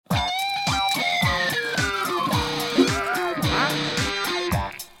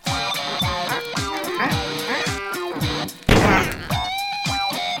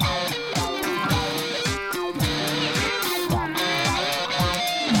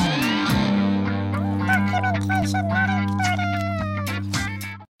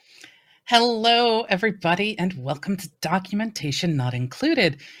Hello, everybody, and welcome to Documentation Not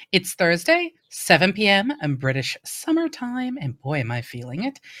Included. It's Thursday, 7 p.m. in British summertime, and boy, am I feeling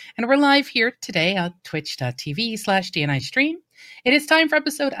it. And we're live here today on twitch.tv/DNI stream. It is time for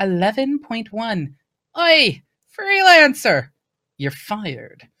episode 11.1. Oi, freelancer! You're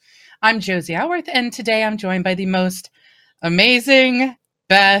fired. I'm Josie Howarth, and today I'm joined by the most amazing,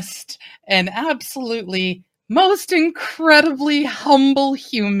 best, and absolutely most incredibly humble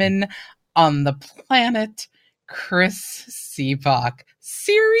human on the planet, Chris Seabach.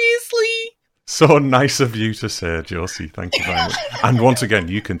 Seriously? So nice of you to say, Josie. Thank you very much. And once again,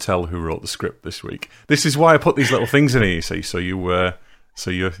 you can tell who wrote the script this week. This is why I put these little things in here, you see, so you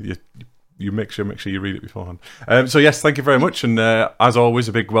make sure you read it beforehand. So yes, thank you very much, and as always,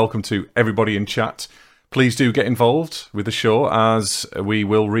 a big welcome to everybody in chat. Please do get involved with the show, as we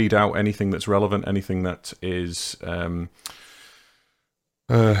will read out anything that's relevant, anything that is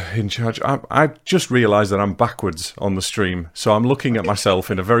in charge. I just realised that I'm backwards on the stream, so I'm looking at myself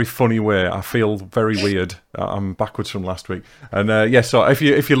in a very funny way. I feel very weird. I'm backwards from last week, and so if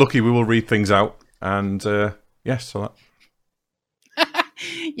you're lucky, we will read things out, and yes, so that.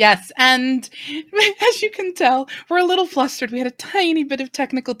 Yes, and as you can tell, we're a little flustered. We had a tiny bit of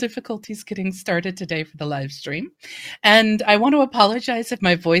technical difficulties getting started today for the live stream. And I want to apologize if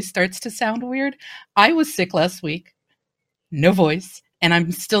my voice starts to sound weird. I was sick last week, no voice, and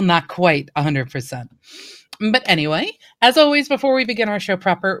I'm still not quite 100%. But anyway, as always, before we begin our show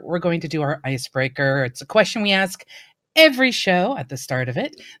proper, we're going to do our icebreaker. It's a question we ask every show at the start of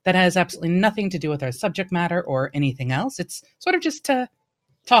it that has absolutely nothing to do with our subject matter or anything else. It's sort of just to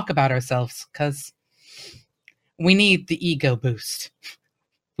talk about ourselves, because we need the ego boost.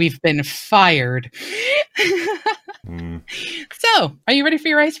 We've been fired. So, are you ready for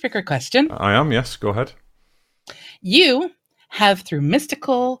your icebreaker question? I am, yes. Go ahead. You have, through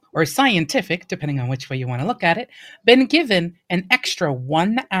mystical or scientific, depending on which way you want to look at it, been given an extra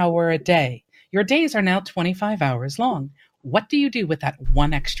 1 hour a day. Your days are now 25 hours long. What do you do with that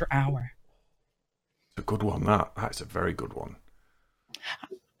 1 extra hour? It's a good one, that. That's a very good one.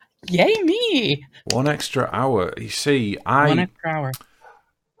 Yay me! 1 extra hour. You see, 1 extra hour.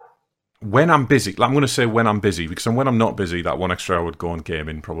 When I'm busy, I'm going to say when I'm busy, because when I'm not busy, that 1 extra hour would go on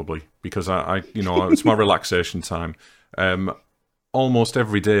gaming probably, because I it's my relaxation time. Almost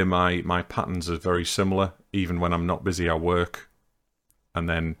every day, my patterns are very similar. Even when I'm not busy, I work, and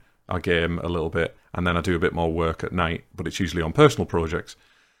then I game a little bit, and then I do a bit more work at night. But it's usually on personal projects.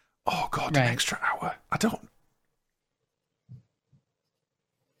 Oh God, right. An extra hour. I don't.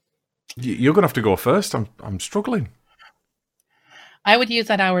 You're going to have to go first. I'm struggling. I would use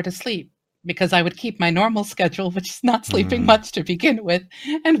that hour to sleep, because I would keep my normal schedule, which is not sleeping much to begin with,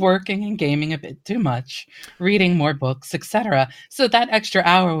 and working and gaming a bit too much, reading more books, etc. So that extra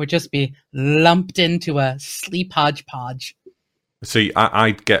hour would just be lumped into a sleep hodgepodge. See,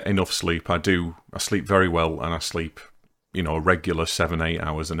 I get enough sleep. I sleep very well, and I sleep, a regular 7-8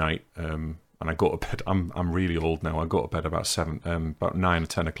 hours a night. And I go to bed. I'm really old now. I go to bed about 9 or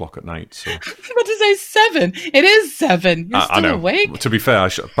 10 o'clock at night. So. What to say 7? It is 7. You're still awake. To be fair,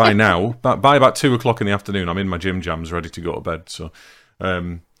 by now, by about 2 o'clock in the afternoon, I'm in my gym jams, ready to go to bed. So,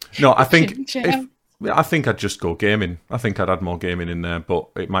 no, I think I think I'd just go gaming. I think I'd add more gaming in there, but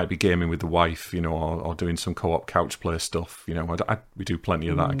it might be gaming with the wife, or doing some co-op couch play stuff. We do plenty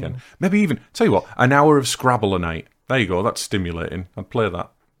of that again. Maybe even tell you what, an hour of Scrabble a night. There you go. That's stimulating. I'd play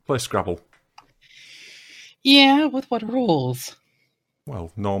that. Play Scrabble. Yeah, with what rules?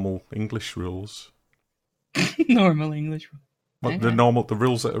 Well, normal English rules. Normal English rules. What, okay. The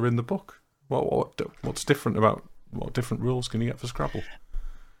rules that are in the book. What's different about what different rules can you get for Scrabble?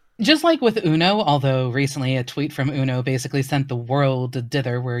 Just like with Uno, although recently a tweet from Uno basically sent the world a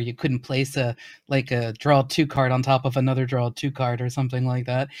dither where you couldn't place a draw 2 card on top of another draw 2 card or something like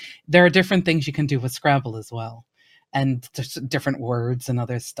that. There are different things you can do with Scrabble as well, and different words and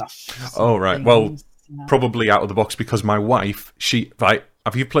other stuff. Oh right, well. Probably out of the box, because my wife, you've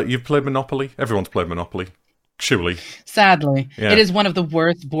played Monopoly? Everyone's played Monopoly, surely. Sadly, yeah. It is one of the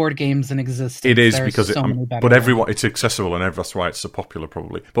worst board games in existence. It is, because it's accessible, and that's why it's so popular,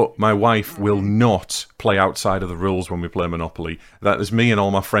 probably. But my wife will not play outside of the rules when we play Monopoly. That is me and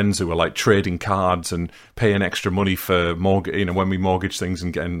all my friends who are trading cards and paying extra money for mortgage. When we mortgage things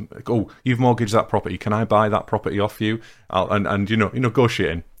and getting, you've mortgaged that property. Can I buy that property off you? And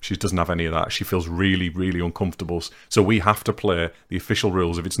negotiating. She doesn't have any of that. She feels really, really uncomfortable. So we have to play the official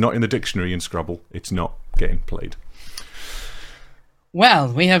rules. If it's not in the dictionary in Scrabble, it's not getting played.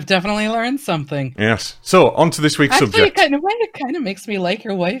 Well, we have definitely learned something. Yes. So, on to this week's subject. It kind of makes me like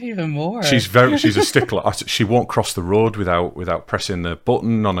your wife even more. She's a stickler. She won't cross the road without pressing the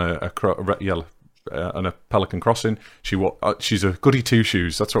button on on a Pelican Crossing. She's a goody two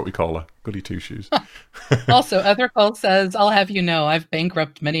shoes. That's what we call her. Goody two shoes. Also, Ethercall says, "I'll have you know, I've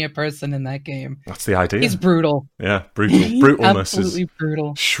bankrupted many a person in that game." That's the idea. He's brutal. Yeah, brutal. Brutalness Absolutely is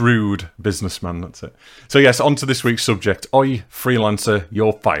brutal. Shrewd businessman. That's it. So yes, on to this week's subject. Oi, freelancer,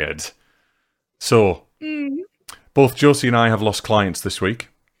 you're fired. So, both Josie and I have lost clients this week.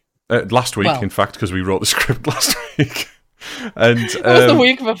 Last week, in fact, because we wrote the script last week. And it was the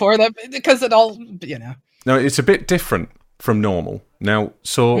week before that, because it all, No, it's a bit different from normal. Now,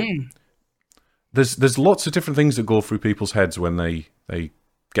 so there's lots of different things that go through people's heads when they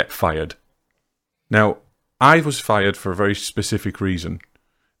get fired. Now, I was fired for a very specific reason.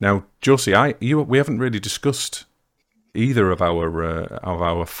 Now, Josie, we haven't really discussed either of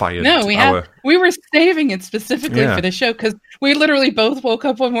our fired. No, we were saving it specifically for the show, because we literally both woke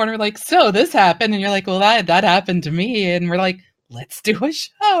up one morning, we're like, so this happened, and you're like, well, that happened to me, and we're like, let's do a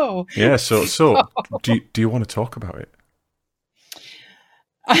show. Yeah, so do you want to talk about it?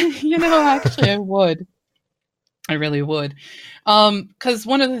 Actually, I would. I really would, because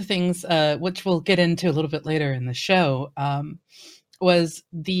one of the things, which we'll get into a little bit later in the show, was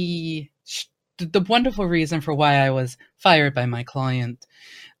the wonderful reason for why I was fired by my client.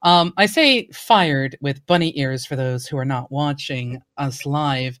 I say fired with bunny ears for those who are not watching us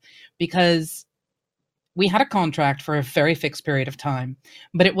live, because we had a contract for a very fixed period of time,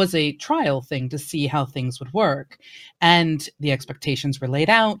 but it was a trial thing to see how things would work. And the expectations were laid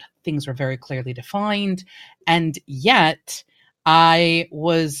out, things were very clearly defined, and yet I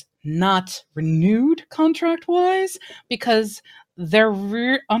was not renewed contract-wise because their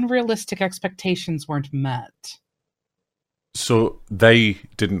unrealistic expectations weren't met. So they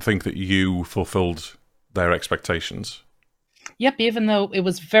didn't think that you fulfilled their expectations? Yep, even though it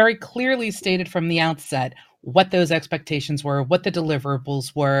was very clearly stated from the outset what those expectations were, what the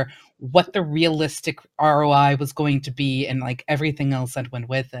deliverables were, what the realistic ROI was going to be, and like everything else that went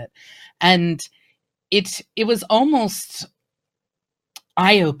with it. And it was almost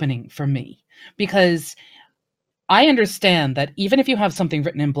eye-opening for me, because I understand that even if you have something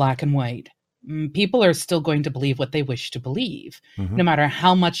written in black and white, people are still going to believe what they wish to believe, no matter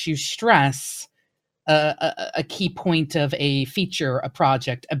how much you stress a key point of a feature, a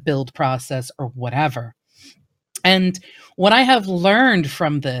project, a build process, or whatever. And what I have learned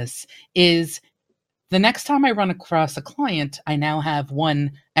from this is the next time I run across a client, I now have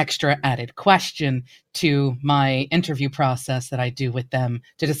one extra added question to my interview process that I do with them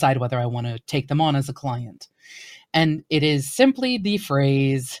to decide whether I want to take them on as a client. And it is simply the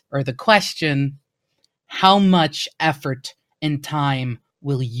phrase or the question, how much effort and time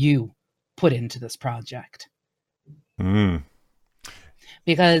will you put into this project?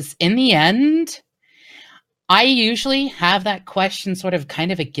 Because in the end, I usually have that question sort of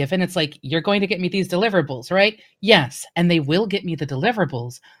kind of a given. It's like, you're going to get me these deliverables, right? Yes, and they will get me the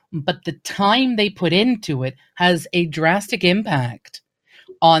deliverables, but the time they put into it has a drastic impact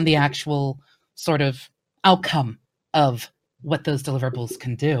on the actual sort of outcome of what those deliverables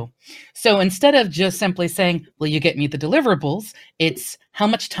can do. So instead of just simply saying, will you get me the deliverables? It's how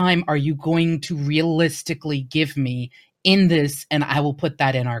much time are you going to realistically give me in this, and I will put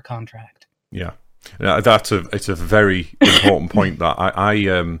that in our contract. Yeah. It's a very important point that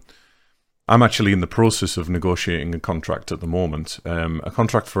I'm actually in the process of negotiating a contract at the moment, a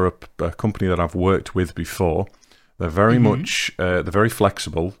contract for a company that I've worked with before. They're very much, they're very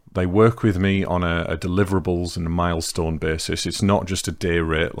flexible. They work with me on a deliverables and a milestone basis. It's not just a day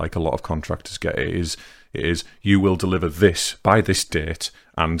rate like a lot of contractors get. It is you will deliver this by this date,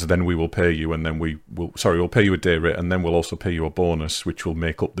 and then we will pay you, and then we'll pay you a day rate, and then we'll also pay you a bonus, which will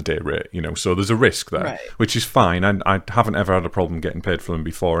make up the day rate. So there's a risk there, which is fine. And I haven't ever had a problem getting paid for them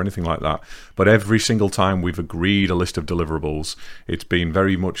before or anything like that. But every single time we've agreed a list of deliverables, it's been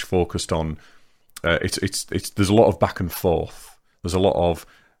very much focused on. There's a lot of back and forth. There's a lot of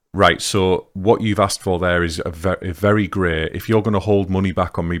right. So what you've asked for there is a very grey. If you're going to hold money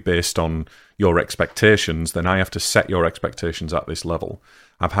back on me based on your expectations, then I have to set your expectations at this level.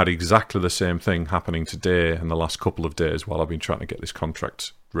 I've had exactly the same thing happening today and the last couple of days while I've been trying to get this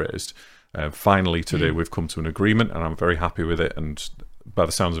contract raised. Finally today we've come to an agreement, and I'm very happy with it. And by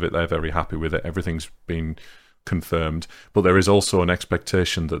the sounds of it, they're very happy with it. Everything's been confirmed, but there is also an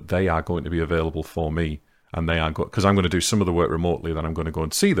expectation that they are going to be available for me, and they are because I'm going to do some of the work remotely, then I'm going to go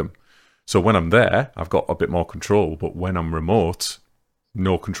and see them. So when I'm there, I've got a bit more control, but when I'm remote,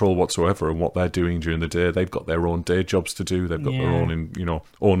 no control whatsoever on what they're doing during the day. They've got their own day jobs to do. They've got their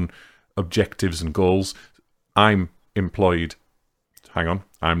own objectives and goals. I'm employed. Hang on,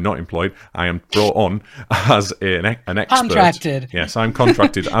 I'm not employed. I am brought on as an expert. Contracted. Yes, I'm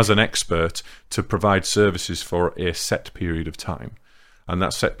contracted as an expert to provide services for a set period of time. And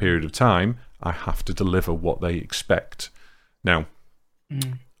that set period of time, I have to deliver what they expect. Now,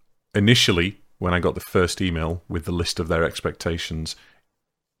 initially, when I got the first email with the list of their expectations,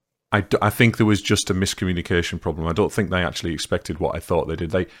 I think there was just a miscommunication problem. I don't think they actually expected what I thought they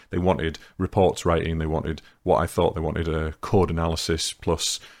did. They wanted reports writing. They wanted what I thought they wanted, a code analysis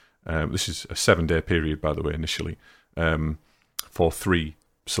plus, this is a 7-day period, by the way, initially, for 3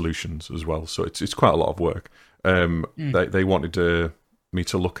 solutions as well. So it's quite a lot of work. They wanted me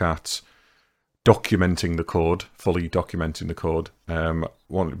to look at documenting the code, fully documenting the code.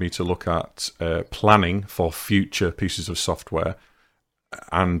 Wanted me to look at planning for future pieces of software.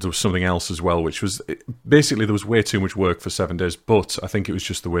 And there was something else as well, which was basically there was way too much work for 7 days, but I think it was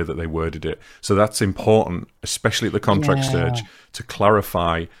just the way that they worded it. So that's important, especially at the contract stage, to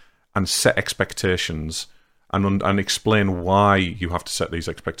clarify and set expectations and explain why you have to set these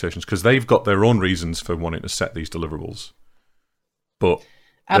expectations, because they've got their own reasons for wanting to set these deliverables. But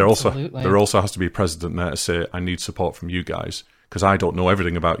there also has to be a precedent there to say, I need support from you guys, because I don't know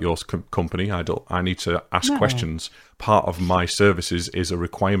everything about your company. I need to ask questions. Part of my services is a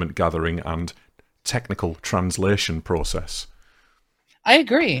requirement gathering and technical translation process. I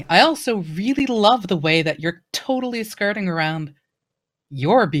agree. I also really love the way that you're totally skirting around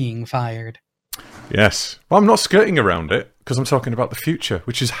you're being fired. Yes. Well, I'm not skirting around it because I'm talking about the future,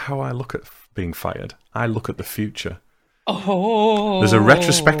 which is how I look at being fired. I look at the future. Oh. There's a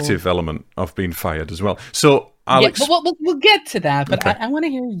retrospective element of being fired as well. So we'll get to that, but okay. I want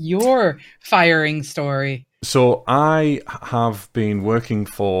to hear your firing story. So I have been working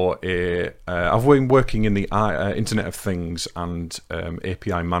for I've been working in the Internet of Things and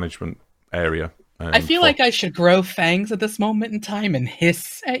API management area. I feel like I should grow fangs at this moment in time and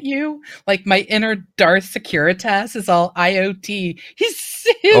hiss at you. Like my inner Darth Securitas is all IoT.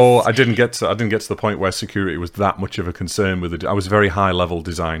 I didn't get to the point where security was that much of a concern with it. I was very high level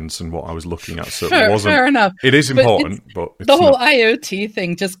designs and what I was looking at, so it wasn't. Fair enough. It is important, but it's the whole IoT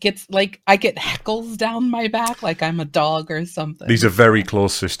thing just gets like I get heckles down my back like I'm a dog or something. These are very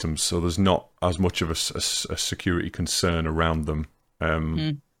closed systems, so there's not as much of a security concern around them.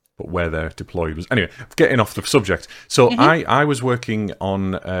 But where they're deployed was anyway. Getting off the subject, so I was working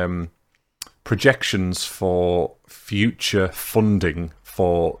on projections for future funding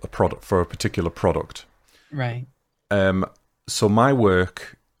for a particular product. Right. So my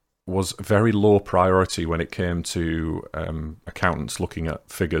work was very low priority when it came to accountants looking at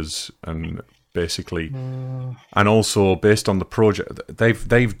figures and basically, and also based on the project,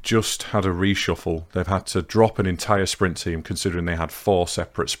 they've just had a reshuffle. They've had to drop an entire sprint team, considering they had 4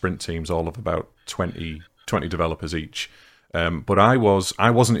 separate sprint teams, all of about 20 developers each. But I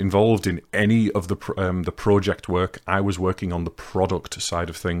wasn't involved in any of the project work. I was working on the product side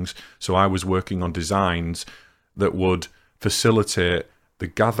of things. So I was working on designs that would facilitate the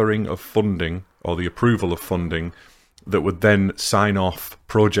gathering of funding or the approval of funding that would then sign off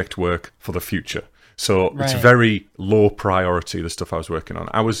project work for the future. So It's very low priority, the stuff I was working on.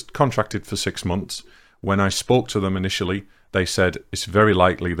 I was contracted for 6 months. When I spoke to them initially, they said, it's very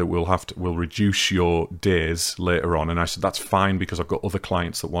likely that we'll reduce your days later on. And I said, that's fine, because I've got other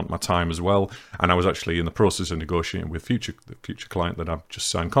clients that want my time as well. And I was actually in the process of negotiating with the future client that I've just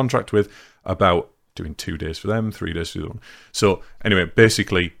signed contract with about doing 2 days for them, 3 days for the other one. So anyway,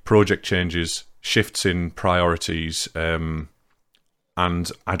 basically project changes, shifts in priorities, and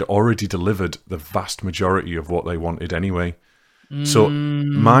I'd already delivered the vast majority of what they wanted anyway. So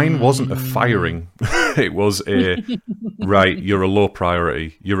mine wasn't a firing. It was right, you're a low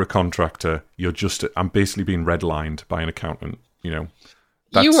priority, you're a contractor, I'm basically being redlined by an accountant,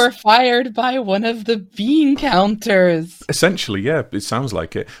 You were fired by one of the bean counters. Essentially, yeah, it sounds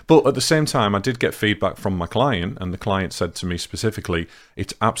like it. But at the same time, I did get feedback from my client, and the client said to me specifically,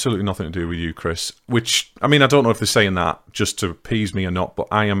 it's absolutely nothing to do with you, Chris. Which, I mean, I don't know if they're saying that just to appease me or not, but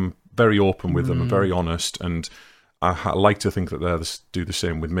I am very open with them and very honest, and I like to think that they do the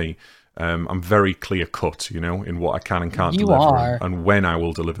same with me. I'm very clear cut, in what I can and can't deliver, and when I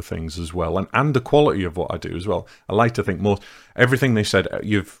will deliver things as well, and the quality of what I do as well. I like to think everything they said.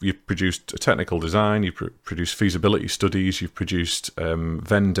 You've produced a technical design, you've produced feasibility studies, you've produced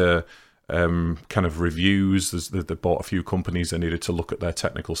vendor kind of reviews. They bought a few companies that needed to look at their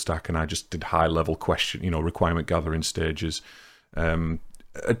technical stack, and I just did high level requirement gathering stages.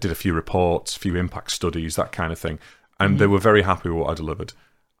 I did a few reports, a few impact studies, that kind of thing. and they were very happy with what I delivered.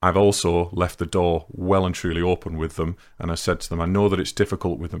 I've also left the door well and truly open with them, and I said to them, I know that it's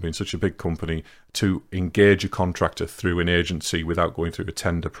difficult with them being such a big company to engage a contractor through an agency without going through a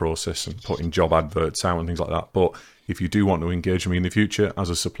tender process and putting job adverts out and things like that. But if you do want to engage me in the future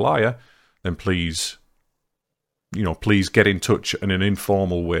as a supplier, then please get in touch in an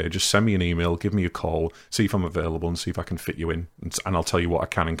informal way. Just send me an email, give me a call, see if I'm available and see if I can fit you in. And I'll tell you what I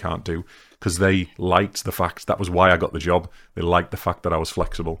can and can't do. Because they liked the fact, that was why I got the job. They liked the fact that I was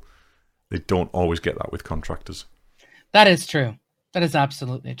flexible. They don't always get that with contractors. That is true. That is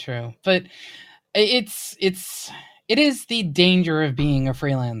absolutely true. But it is the danger of being a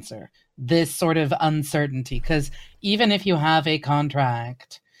freelancer, this sort of uncertainty. Because even if you have a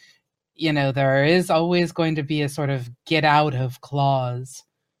contract, there is always going to be a sort of get out of clause.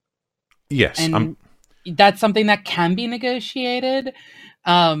 Yes. And that's something that can be negotiated.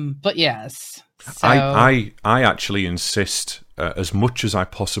 But yes. So... I actually insist as much as I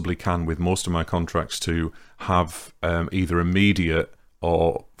possibly can with most of my contracts to have either immediate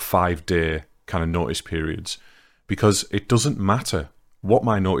or 5-day kind of notice periods, because it doesn't matter what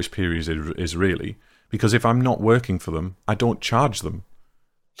my notice period is really, because if I'm not working for them, I don't charge them.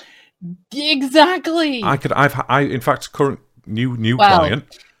 Exactly. In fact, current new client.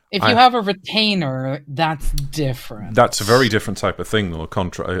 If you have a retainer, that's different. That's a very different type of thing, though, a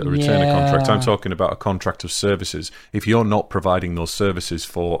retainer contract. I'm talking about a contract of services. If you're not providing those services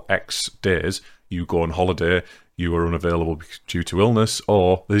for X days, you go on holiday, you are unavailable due to illness,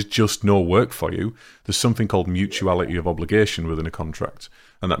 or there's just no work for you, there's something called mutuality of obligation within a contract.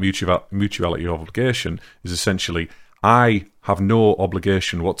 And that mutuality of obligation is essentially, I have no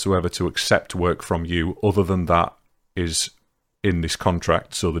obligation whatsoever to accept work from you other than that is in this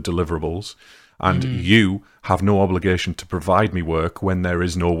contract, so the deliverables, and you have no obligation to provide me work when there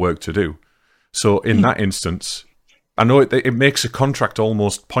is no work to do. So in that instance, I know it makes a contract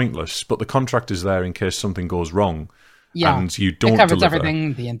almost pointless, but the contract is there in case something goes wrong. Yeah, and you don't it covers deliver.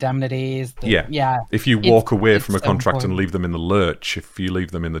 Everything, the indemnities. Yeah. If you walk away from a contract and leave them in the lurch, if you leave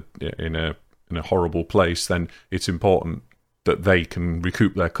them in a horrible place, then it's important that they can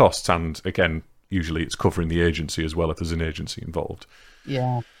recoup their costs. And again, usually it's covering the agency as well if there's an agency involved.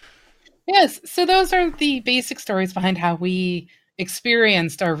 Yeah. Yes, so those are the basic stories behind how we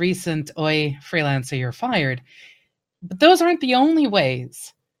experienced our recent "Oi, freelancer, you're fired." But those aren't the only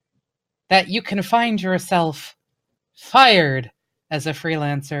ways that you can find yourself fired as a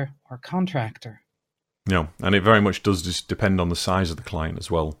freelancer or contractor. No, and it very much does just depend on the size of the client as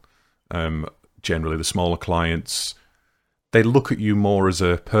well. Generally, the smaller clients, they look at you more as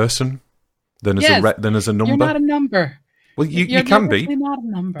a person than as a number. You're not a number. Well, you can be. Not a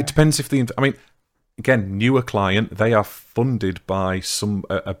number. It depends if again, newer client, they are funded by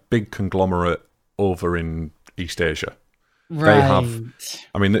a big conglomerate over in East Asia. Right. They have,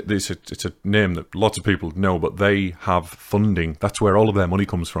 it's a name that lots of people know, but they have funding. That's where all of their money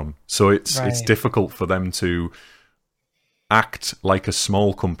comes from. So it's difficult for them to act like a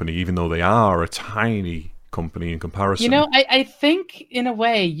small company, even though they are a tiny company in comparison. I think in a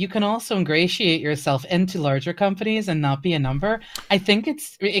way you can also ingratiate yourself into larger companies and not be a number. I think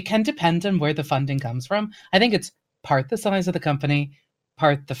it can depend on where the funding comes from. I think it's part the size of the company,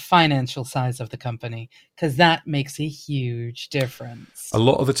 part the financial size of the company, because that makes a huge difference. A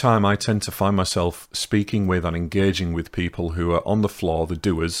lot of the time I tend to find myself speaking with and engaging with people who are on the floor, the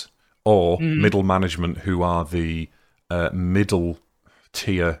doers, or middle management who are the middle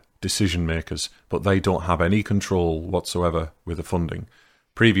tier decision makers, but they don't have any control whatsoever with the funding.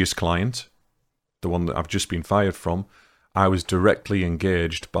 Previous client, the one that I've just been fired from, I was directly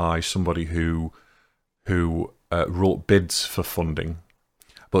engaged by somebody who wrote bids for funding,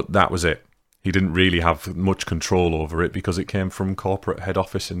 but that was it. He didn't really have much control over it because it came from corporate head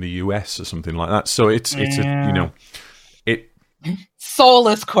office in the US or something like that. So it's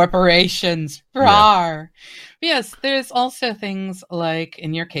soulless corporations. Rawr. Yes, there's also things like,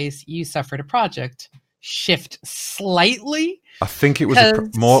 in your case, you suffered a project shift slightly. I think it was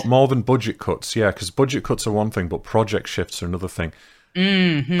more than budget cuts, because budget cuts are one thing, but project shifts are another thing.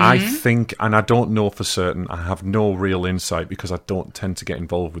 Mm-hmm. I think, and I don't know for certain, I have no real insight because I don't tend to get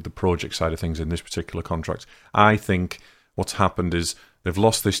involved with the project side of things in this particular contract. I think what's happened is they've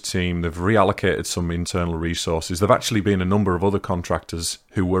lost this team, they've reallocated some internal resources. There've actually been a number of other contractors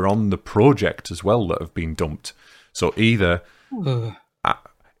who were on the project as well that have been dumped. So either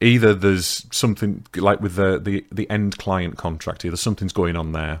there's something like with the end client contract, either something's going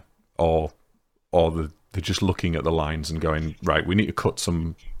on there, or they're just looking at the lines and going, right, we need to cut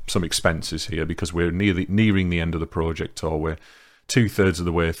some expenses here because we're nearing the end of the project, or we're 2/3 of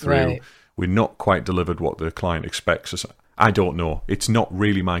the way through. Right. we're not quite delivered what the client expects. I don't know. It's not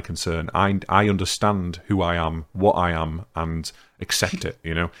really my concern. I understand who I am, what I am, and accept it.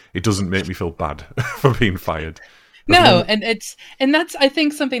 It doesn't make me feel bad for being fired. No, and that's I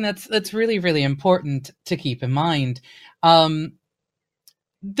think something that's really, really important to keep in mind. The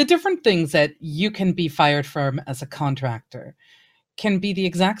different things that you can be fired from as a contractor can be the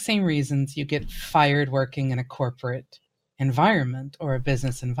exact same reasons you get fired working in a corporate environment or a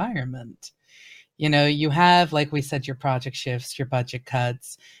business environment. You have, like we said, your project shifts, your budget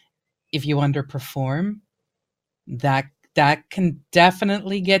cuts. If you underperform, that can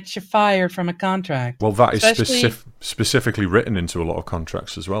definitely get you fired from a contract. Well, that is specifically written into a lot of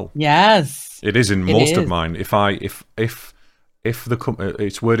contracts as well. Yes, it is in most of mine. If the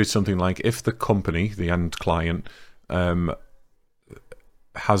it's worded something like, if the company, the end client,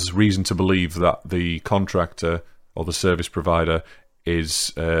 has reason to believe that the contractor or the service provider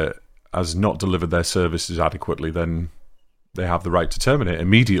has not delivered their services adequately, then they have the right to terminate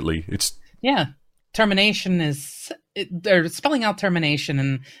immediately. Termination is they're spelling out termination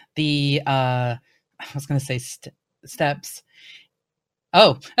in the I was going to say steps.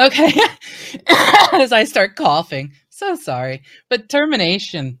 Oh, okay. As I start coughing, so sorry, but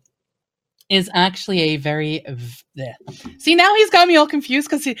termination is actually a very... See, now he's got me all confused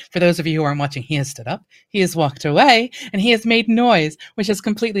because, for those of you who aren't watching, he has stood up, he has walked away, and he has made noise, which has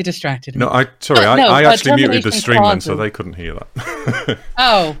completely distracted me. No, I actually muted the stream then, so they couldn't hear that.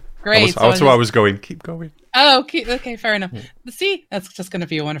 Oh, great. I was going, keep going. Oh, okay, fair enough. See, that's just going to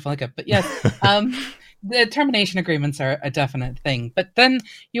be a wonderful hiccup. But yes, the termination agreements are a definite thing. But then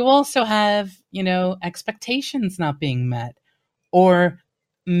you also have, expectations not being met or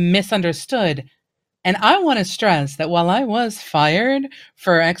misunderstood. And I want to stress that while I was fired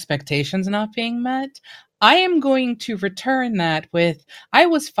for expectations not being met, I am going to return that with, I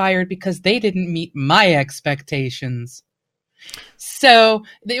was fired because they didn't meet my expectations. So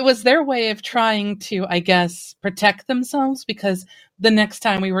it was their way of trying to, I guess, protect themselves, because the next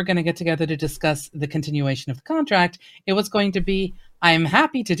time we were going to get together to discuss the continuation of the contract, it was going to be, I'm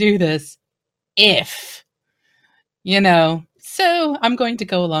happy to do this if, so I'm going to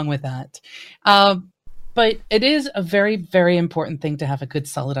go along with that. But it is a very, very important thing to have a good,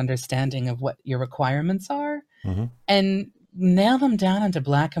 solid understanding of what your requirements are, and nail them down into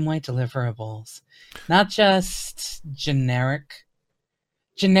black and white deliverables, not just generic.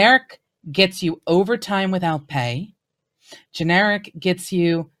 Generic gets you overtime without pay. Generic gets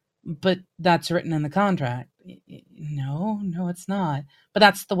you, but that's written in the contract. No, it's not. But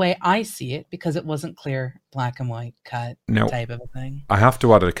that's the way I see it, because it wasn't clear, black and white cut type of a thing. I have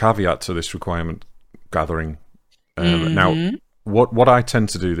to add a caveat to this requirement gathering. Now, what I tend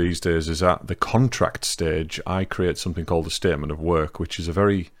to do these days is, at the contract stage, I create something called a statement of work, which is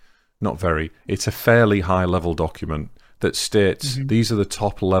it's a fairly high level document that states these are the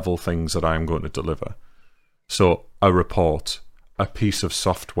top level things that I'm going to deliver. So a report, a piece of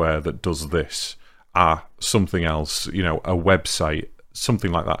software that does this, something else, a website,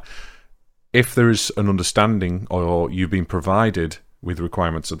 something like that. If there is an understanding, or you've been provided with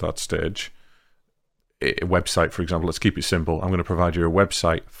requirements at that stage, a website, for example, let's keep it simple. I'm going to provide you a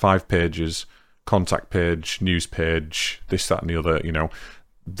website, 5 pages, contact page, news page, this, that, and the other.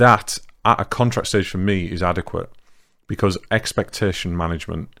 That at a contract stage for me is adequate, because expectation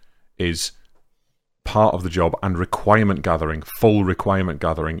management is part of the job, and requirement gathering, full requirement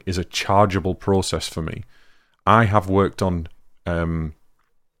gathering, is a chargeable process for me. I have worked on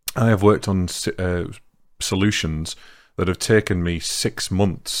solutions that have taken me 6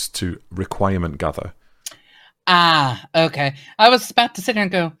 months to requirement gather. Okay. I was about to sit here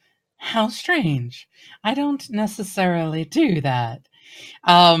and go, how strange. I don't necessarily do that.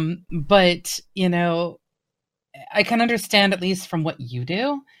 But, I can understand, at least from what you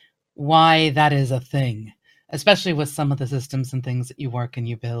do, why that is a thing, especially with some of the systems and things that you work and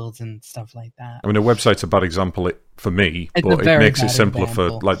you build and stuff like that. I mean, a website's a bad example for me, but it makes it simpler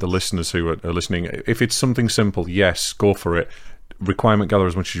for the listeners who are listening. If it's something simple, yes, go for it. Requirement gather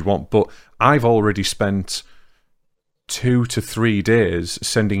as much as you want. But I've already spent 2 to 3 days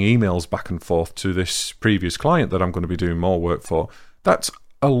sending emails back and forth to this previous client that I'm going to be doing more work for. That's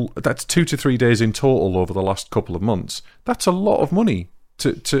 2 to 3 days in total over the last couple of months. That's a lot of money.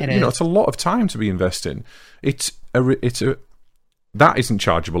 It's a lot of time to be investing. That isn't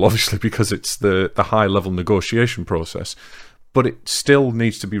chargeable, obviously, because it's the high level negotiation process, but it still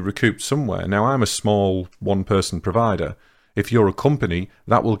needs to be recouped somewhere. Now, I'm a small 1-person provider. If you're a company,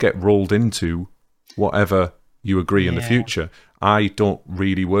 that will get rolled into whatever you agree in the future. I don't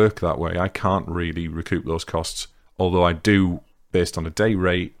really work that way. I can't really recoup those costs, although I do based on a day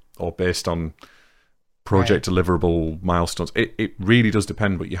rate or based on project deliverable milestones. It really does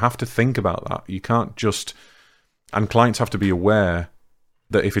depend, but you have to think about that. You can't just... And clients have to be aware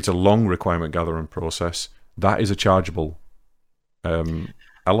that if it's a long requirement gathering process, that is a chargeable element.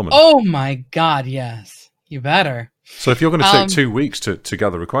 Oh my God, yes. You better. So if you're going to take 2 weeks to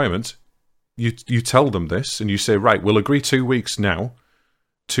gather requirements, you tell them this and you say, right, we'll agree 2 weeks now.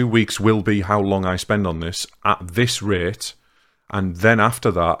 2 weeks will be how long I spend on this at this rate. And then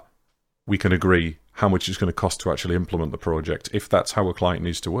after that, we can agree how much it's going to cost to actually implement the project, if that's how a client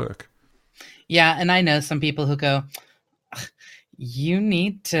needs to work. Yeah, and I know some people who go, you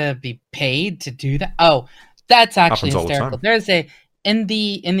need to be paid to do that. Oh, that's actually hysterical. There's in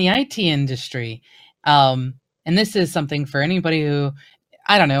the IT industry, and this is something for anybody who,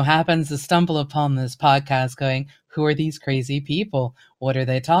 I don't know, happens to stumble upon this podcast going, who are these crazy people? What are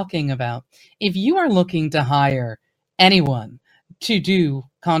they talking about? If you are looking to hire anyone to do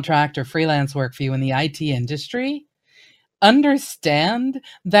contract or freelance work for you in the IT industry, understand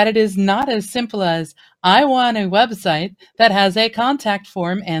that it is not as simple as, I want a website that has a contact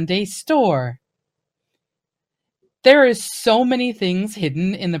form and a store. There is so many things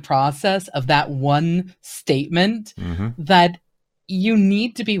hidden in the process of that one statement that you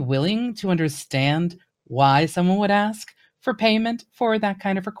need to be willing to understand why someone would ask for payment for that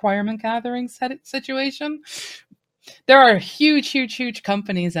kind of requirement gathering situation. There are huge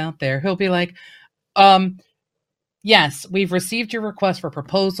companies out there who'll be like, yes, we've received your request for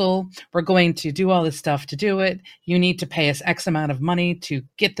proposal. We're going to do all this stuff to do it. You need to pay us X amount of money to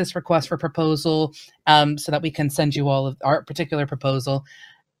get this request for proposal so that we can send you all of our particular proposal.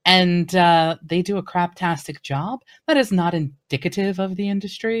 And they do a craptastic job. That is not indicative of the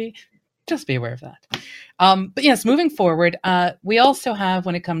industry. Just be aware of that. But yes, moving forward, we also have,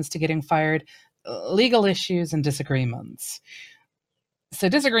 when it comes to getting fired, legal issues and disagreements. So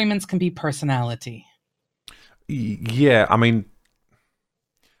disagreements can be personality. Yeah, I mean,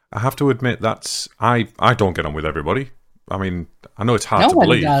 I have to admit I don't get on with everybody. I mean, I know it's hard to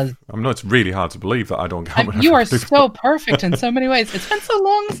believe. Does. I know it's really hard to believe that I don't get on with everybody. You are so perfect in so many ways. It's been so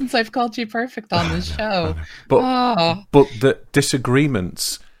long since I've called you perfect on this show. But the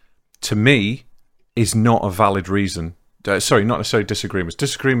disagreements, to me, is not a valid reason. Sorry, not necessarily disagreements.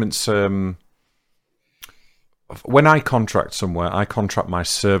 Disagreements... when I contract somewhere, I contract my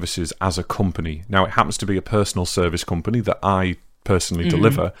services as a company. Now, it happens to be a personal service company that I personally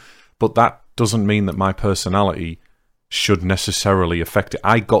deliver, but that doesn't mean that my personality should necessarily affect it.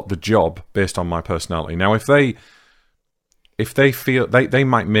 I got the job based on my personality. Now, if they feel they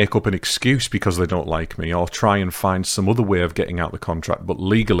might make up an excuse because they don't like me, or try and find some other way of getting out the contract, but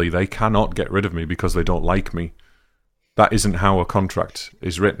legally they cannot get rid of me because they don't like me. That isn't how a contract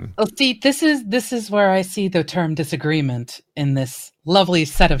is written. Well, see, this is where I see the term disagreement in this lovely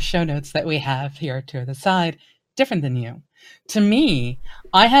set of show notes that we have here to the side, different than you. To me,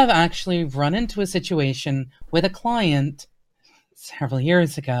 I have actually run into a situation with a client several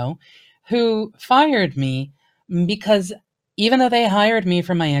years ago who fired me because even though they hired me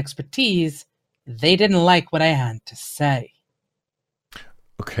for my expertise, they didn't like what I had to say.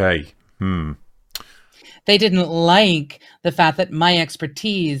 Okay. They didn't like the fact that my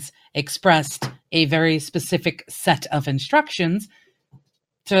expertise expressed a very specific set of instructions.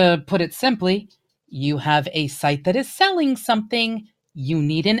 To put it simply, you have a site that is selling something, you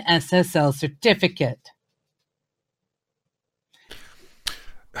need an SSL certificate.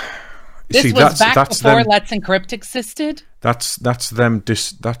 This was back before Let's Encrypt existed. That's them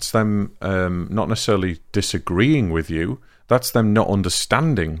not necessarily disagreeing with you. That's them not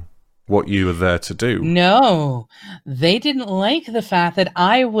understanding what you were there to do. No, they didn't like the fact that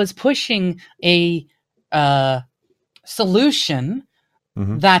I was pushing a solution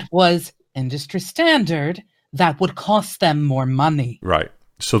that was industry standard that would cost them more money. Right.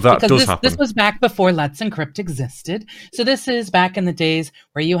 So that does happen. This was back before Let's Encrypt existed. So this is back in the days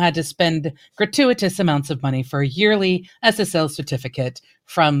where you had to spend gratuitous amounts of money for a yearly SSL certificate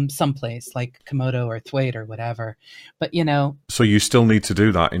from someplace like Komodo or Thwaite or whatever. But, you know... So you still need to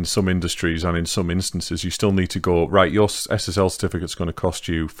do that in some industries, and in some instances you still need to go, right, your SSL certificate's going to cost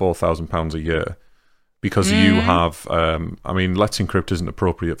you £4,000 a year. Because you have, I mean, Let's Encrypt isn't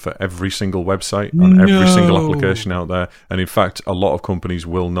appropriate for every single website and every single application out there. And in fact, a lot of companies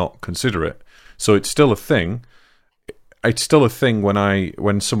will not consider it. So it's still a thing. It's still a thing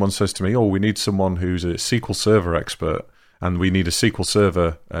when someone says to me, oh, we need someone who's a SQL Server expert and we need a SQL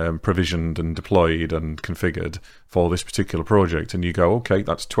Server provisioned and deployed and configured for this particular project. And you go, okay,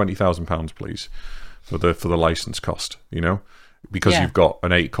 that's £20,000, please, for the license cost, you know? Because you've got an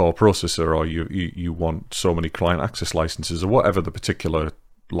 8-core processor, or you want so many client access licenses, or whatever the particular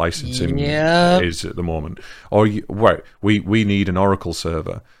licensing is at the moment. Or right, we need an Oracle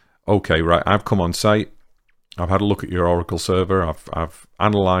server. Okay, right. I've come on site. I've had a look at your Oracle server. I've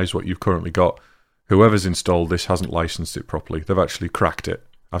analysed what you've currently got. Whoever's installed this hasn't licensed it properly. They've actually cracked it.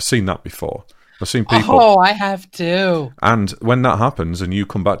 I've seen that before. I've seen people. Oh, I have too. And when that happens, and you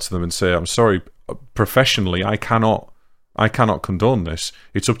come back to them and say, "I'm sorry, professionally, I cannot condone this.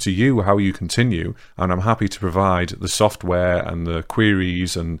 It's up to you how you continue, and I'm happy to provide the software and the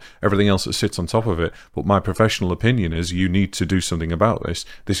queries and everything else that sits on top of it. But my professional opinion is you need to do something about this.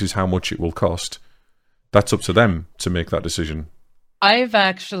 This is how much it will cost." That's up to them to make that decision. I've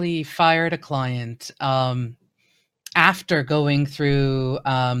actually fired a client after going through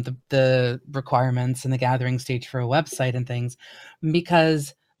the requirements and the gathering stage for a website and things,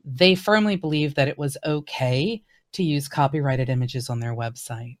 because they firmly believed that it was okay to use copyrighted images on their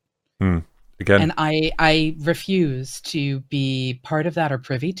website. Again, and I refuse to be part of that or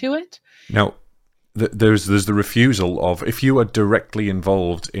privy to it. Now, there's the refusal of, if you are directly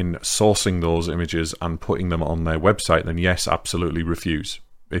involved in sourcing those images and putting them on their website, then yes, absolutely refuse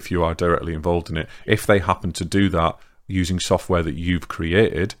if you are directly involved in it. If they happen to do that using software that you've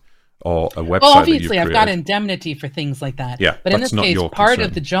created or a website well, obviously, that you've I've got indemnity for things like that. Yeah, but in this case, part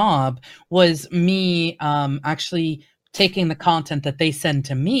of the job was me actually taking the content that they send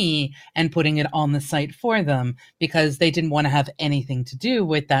to me and putting it on the site for them, because they didn't want to have anything to do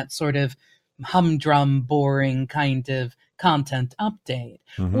with that sort of humdrum, boring kind of content update,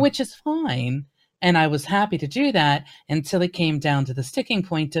 which is fine. And I was happy to do that until it came down to the sticking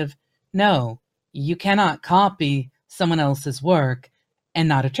point of, no, you cannot copy someone else's work and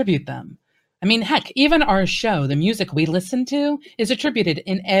not attribute them. I mean, heck, even our show, the music we listen to, is attributed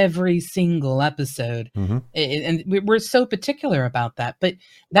in every single episode. And we're so particular about that. But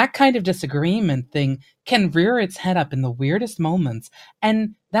that kind of disagreement thing can rear its head up in the weirdest moments.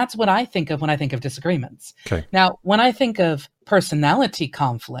 And that's what I think of when I think of disagreements. Okay. Now, when I think of personality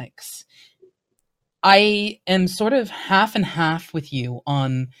conflicts, I am sort of half and half with you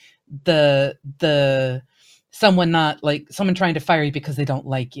on the someone trying to fire you because they don't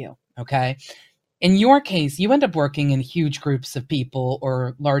like you. Okay. In your case, you end up working in huge groups of people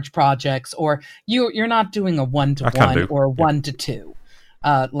or large projects, or you're not doing a 1-to-1 or a 1-to-2.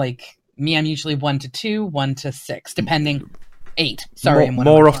 Like me, I'm usually 1-to-2, 1-to-6, depending. 8. Sorry.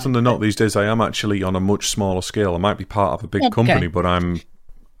 More often than not these days, I am actually on a much smaller scale. I might be part of a big company, but I'm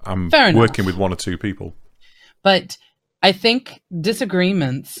working with 1 or 2 people. But I think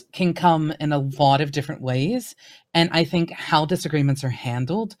disagreements can come in a lot of different ways, and I think how disagreements are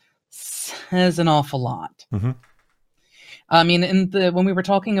handled says an awful lot. I mean, when we were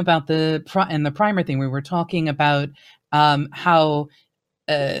talking about the primer thing, we were talking about how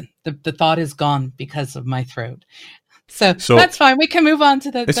the thought is gone because of my throat. So that's fine. We can move on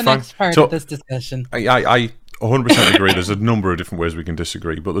to the next part of this discussion. I 100% agree. There's a number of different ways we can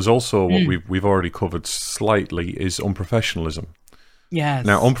disagree, but there's also what we've already covered slightly is unprofessionalism. Yes.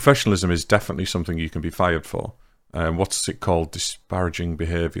 Now, unprofessionalism is definitely something you can be fired for. What's it called? Disparaging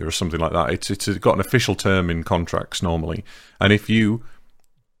behaviour or something like that. It's got an official term in contracts normally. And if you,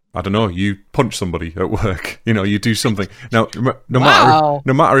 I don't know, you punch somebody at work, you do something. Now, no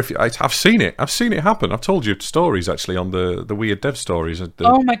matter if I've seen it happen. I've told you stories actually on the Weird Dev Stories.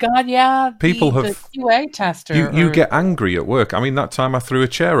 Oh my God, yeah. People the QA tester. You get angry at work. I mean, that time I threw a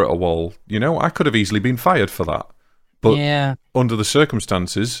chair at a wall. I could have easily been fired for that. But under the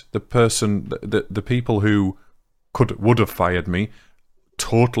circumstances, the people who would have fired me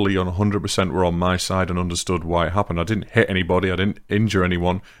totally 100% were on my side and understood why it happened. I didn't hit anybody. I didn't injure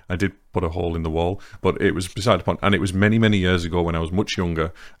anyone. I did put a hole in the wall, but it was beside the point. And it was many, many years ago when I was much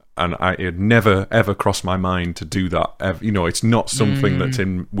younger, and it had never, ever crossed my mind to do that. It's not something that's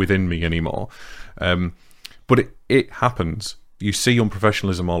within me anymore. But it happens. You see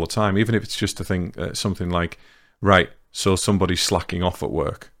unprofessionalism all the time, even if it's just a thing, something like, right, so somebody's slacking off at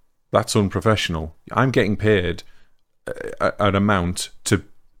work. That's unprofessional. I'm getting paid an amount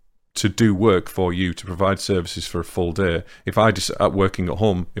to do work for you, to provide services for a full day. If I working at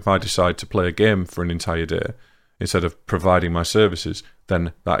home, if I decide to play a game for an entire day instead of providing my services,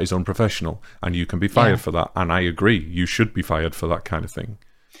 then that is unprofessional, and you can be fired for that. And I agree, you should be fired for that kind of thing.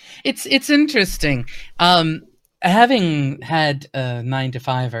 It's interesting. Having had a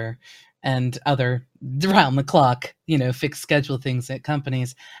 9-to-5er and other round the clock, fixed schedule things at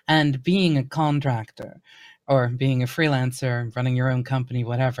companies, and being a contractor or being a freelancer, running your own company,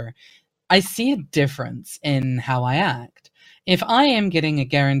 whatever, I see a difference in how I act. If I am getting a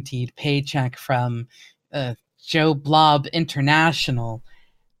guaranteed paycheck from Joe Blob International,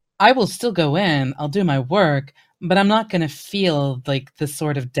 I will still go in, I'll do my work, but I'm not going to feel like the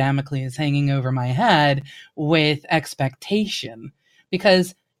sort of Damocles hanging over my head with expectation.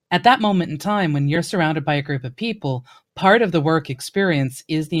 Because at that moment in time, when you're surrounded by a group of people, part of the work experience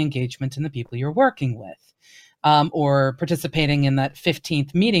is the engagement in the people you're working with. Or participating in that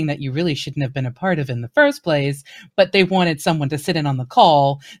 15th meeting that you really shouldn't have been a part of in the first place, but they wanted someone to sit in on the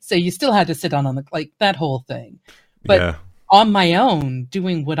call, so you still had to sit on the, like, that whole thing. But on my own,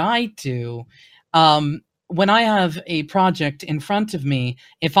 doing what I do, when I have a project in front of me,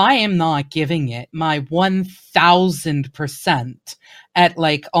 if I am not giving it my 1000% at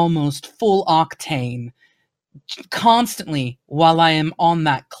like almost full octane constantly while I am on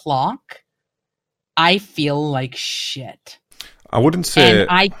that clock, I feel like shit. I wouldn't say... And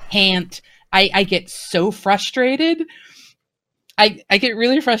I can't... I get so frustrated. I get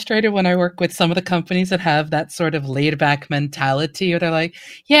really frustrated when I work with some of the companies that have that sort of laid-back mentality, or they're like,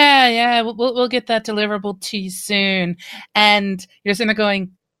 yeah, we'll get that deliverable to you soon. And you're sitting there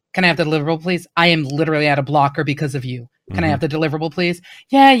going, can I have the deliverable, please? I am literally at a blocker because of you. Can I have the deliverable, please?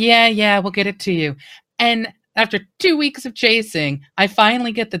 Yeah, we'll get it to you. And after 2 weeks of chasing, I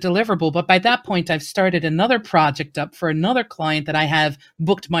finally get the deliverable, but by that point, I've started another project up for another client that I have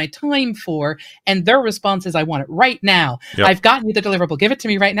booked my time for, and their response is, I want it right now. Yep. I've gotten you the deliverable. Give it to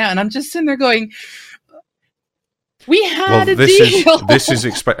me right now. And I'm just sitting there going, we had a deal. This is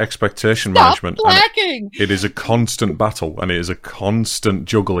expectation management. It is a constant battle, and it is a constant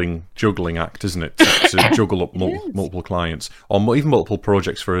juggling act, isn't it? To juggle up multiple clients, or even multiple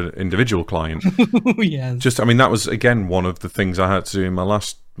projects for an individual client. Yes. That was, again, one of the things I had to do in my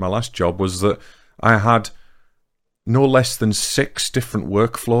last job, was that I had no less than 6 different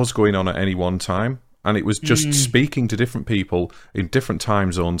workflows going on at any one time, and it was just speaking to different people in different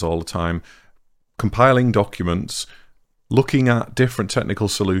time zones all the time, compiling documents, looking at different technical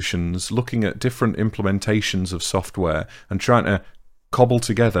solutions, looking at different implementations of software, and trying to cobble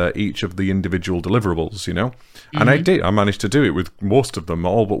together each of the individual deliverables, you know? And I managed to do it with most of them,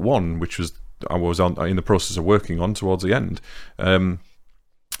 all but one, which was I was in the process of working on towards the end. And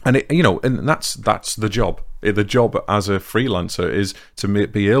that's the job. The job as a freelancer is to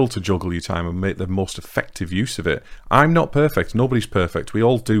be able to juggle your time and make the most effective use of it. I'm not perfect. Nobody's perfect. We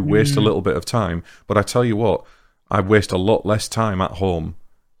all do waste a little bit of time. But I tell you what, I waste a lot less time at home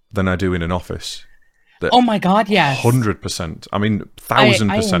than I do in an office. Oh my God, yes. 100%.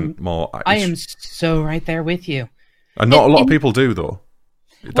 1,000% more. I am so right there with you. And not a lot of people do, though.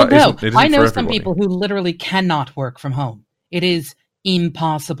 I know some people who literally cannot work from home. It is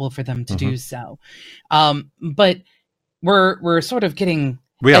impossible for them to do so. But we're sort of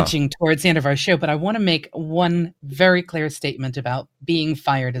edging towards the end of our show, but I want to make one very clear statement about being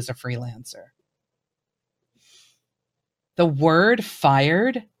fired as a freelancer. The word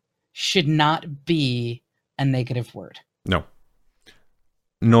fired should not be a negative word. No.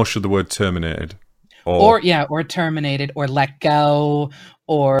 Nor should the word terminated. Or terminated, or let go,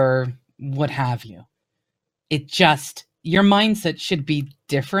 or what have you. Your mindset should be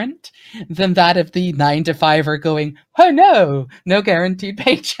different than that of the 9-to-5er going, oh no guaranteed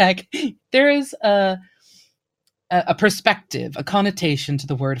paycheck. There is a perspective, a connotation to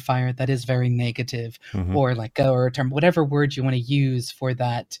the word fire that is very negative, or let go, or term, whatever word you want to use for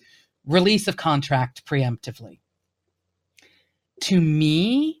that release of contract preemptively. To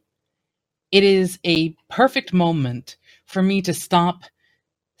me, it is a perfect moment for me to stop,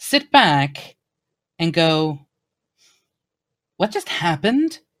 sit back, and go, what just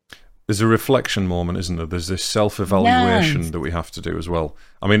happened? There's a reflection moment, isn't there? There's this self-evaluation that we have to do as well.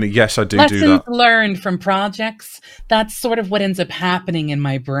 I mean, yes, I do that. Lessons learned from projects. That's sort of what ends up happening in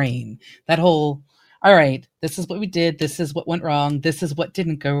my brain. That whole, all right, this is what we did. This is what went wrong. This is what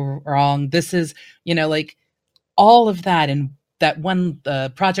didn't go wrong. This is, like all of that. And that one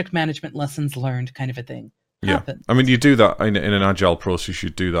project management lessons learned kind of a thing. Happens. I mean, you do that in an agile process. You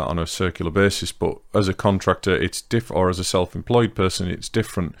do that on a circular basis, but as a contractor, it's different, or as a self-employed person, it's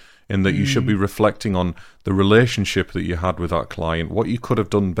different in that you should be reflecting on the relationship that you had with that client, what you could have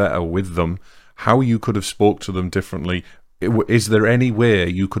done better with them, how you could have spoke to them differently. Is there any way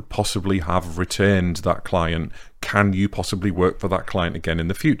you could possibly have retained that client? Can you possibly work for that client again in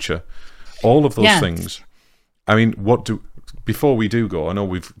the future? All of those things. I mean, before we do go, I know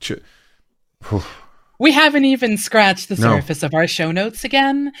we haven't even scratched the surface of our show notes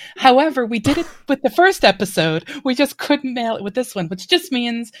again. However, we did it with the first episode. We just couldn't nail it with this one, which just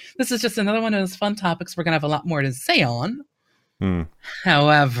means this is just another one of those fun topics we're going to have a lot more to say on.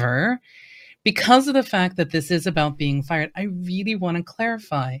 However, because of the fact that this is about being fired, I really want to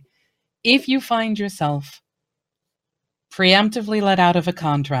clarify. If you find yourself preemptively let out of a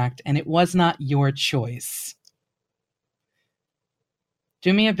contract and it was not your choice,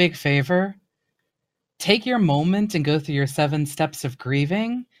 do me a big favor. Take your moment and go through your 7 steps of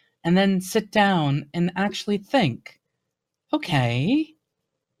grieving, and then sit down and actually think, okay,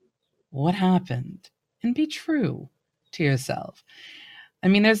 what happened? And be true to yourself. I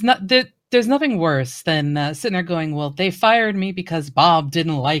mean, there's nothing worse than sitting there going, well, they fired me because Bob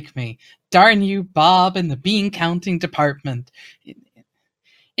didn't like me. Darn you, Bob, and the bean counting department.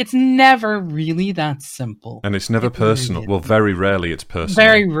 It's never really that simple. And it's never personal. Well, very rarely it's personal.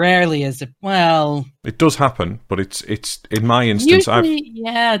 Very rarely is it. Well, it does happen, but it's in my instance.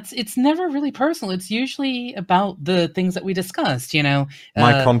 It's never really personal. It's usually about the things that we discussed.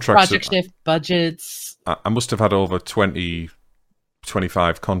 My contracts, project shift, budgets. I must have had over 20,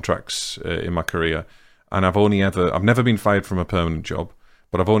 25 contracts in my career, and I've never been fired from a permanent job,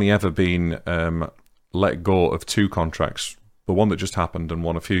 but I've only ever been let go of 2 contracts. The one that just happened and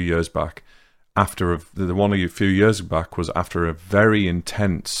one a few years back. The one a few years back was after a very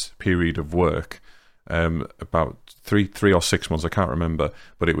intense period of work, about 3 or 6 months. I can't remember,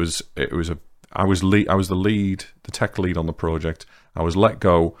 but I was the tech lead on the project. I was let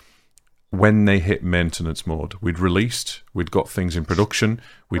go when they hit maintenance mode. We'd got things in production,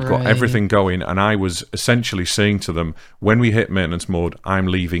 we'd got everything going, and I was essentially saying to them, when we hit maintenance mode, I'm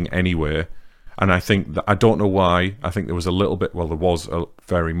leaving anyway. And I think that, I don't know why, I think there was there was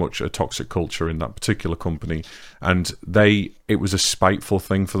very much a toxic culture in that particular company, and it was a spiteful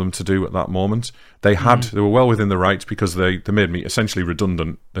thing for them to do at that moment. They were well within the rights, because they made me essentially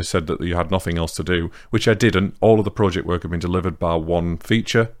redundant. They said that you had nothing else to do, which I didn't. All of the project work had been delivered by one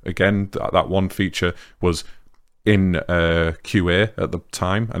feature. Again, that one feature was in QA at the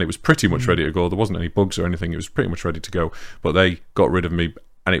time, and it was pretty much ready to go. There wasn't any bugs or anything. It was pretty much ready to go, but they got rid of me.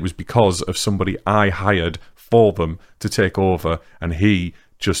 And it was because of somebody I hired for them to take over, and he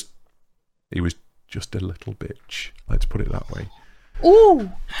was just a little bitch. Let's put it that way.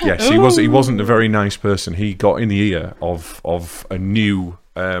 Ooh. Yes, he wasn't a very nice person. He got in the ear of a new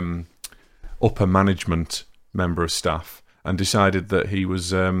upper management member of staff and decided that he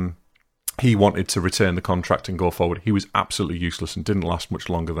wanted to retain the contract and go forward. He was absolutely useless and didn't last much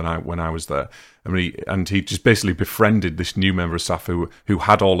longer than when I was there. I mean, he just basically befriended this new member of staff who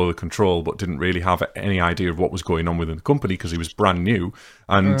had all of the control, but didn't really have any idea of what was going on within the company, because he was brand new.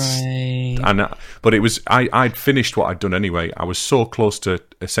 But it was I'd finished what I'd done anyway. I was so close to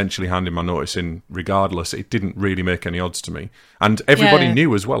essentially handing my notice in regardless. It didn't really make any odds to me, and everybody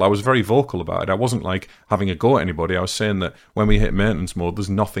knew as well. I was very vocal about it. I wasn't like having a go at anybody. I was saying that when we hit maintenance mode,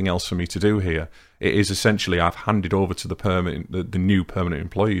 there's nothing else for me to do here. It is essentially, I've handed over to the new permanent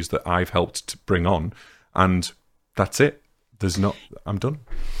employees that I've helped to bring on, and that's it. I'm done.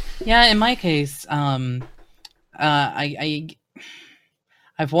 Yeah, in my case, I've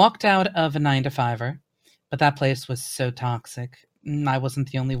walked out of a 9-to-5er, but that place was so toxic. I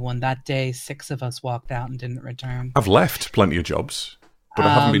wasn't the only one. That day, 6 of us walked out and didn't return. I've left plenty of jobs, but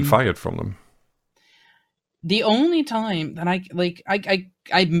I haven't been fired from them. The only time that I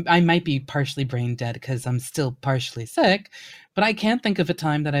might be partially brain dead because I'm still partially sick, but I can't think of a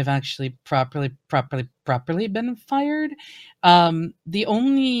time that I've actually properly been fired. The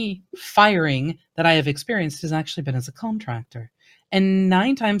only firing that I have experienced has actually been as a contractor. And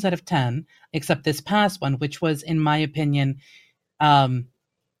 9 times out of 10, except this past one, which was, in my opinion,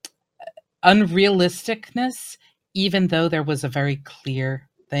 unrealisticness, even though there was a very clear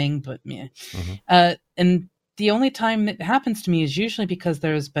thing, but yeah. Mm-hmm. And the only time it happens to me is usually because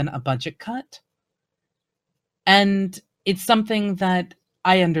there's been a budget cut. And it's something that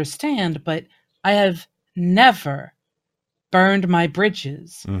I understand, but I have never burned my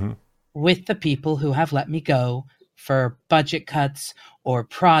bridges with the people who have let me go for budget cuts or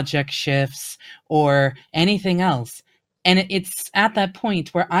project shifts or anything else. And it's at that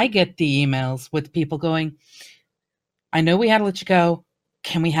point where I get the emails with people going, I know we had to let you go.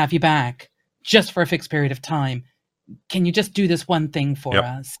 Can we have you back just for a fixed period of time? Can you just do this one thing for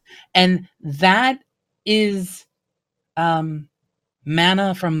us? And that is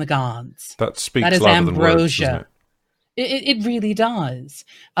manna from the gods. That speaks that is louder ambrosia. Than words, doesn't it? It really does.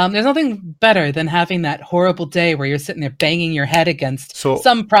 There's nothing better than having that horrible day where you're sitting there banging your head against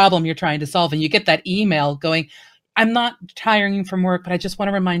some problem you're trying to solve, and you get that email going, I'm not hiring you from work, but I just want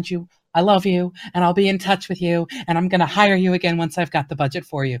to remind you I love you, and I'll be in touch with you, and I'm going to hire you again once I've got the budget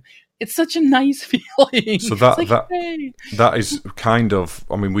for you. It's such a nice feeling. So that is kind of,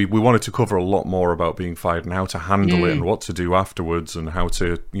 I mean, we wanted to cover a lot more about being fired and how to handle it and what to do afterwards and how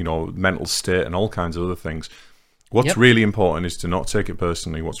to, mental state and all kinds of other things. What's really important is to not take it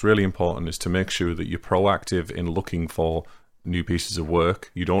personally. What's really important is to make sure that you're proactive in looking for new pieces of work.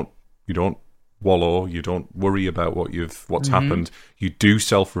 You don't wallow, you don't worry about what's happened. You do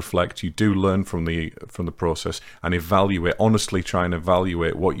self-reflect, you do learn from the process and honestly try and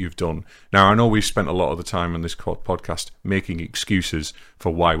evaluate what you've done. Now, I know we've spent a lot of the time on this podcast making excuses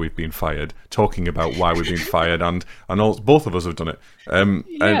for why we've been fired, talking about why we've been fired, and both of us have done it,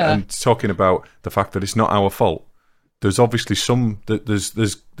 and talking about the fact that it's not our fault. There's obviously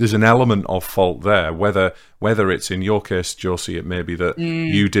there's an element of fault there. Whether it's in your case, Josie, it may be that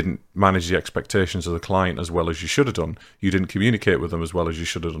you didn't manage the expectations of the client as well as you should have done. You didn't communicate with them as well as you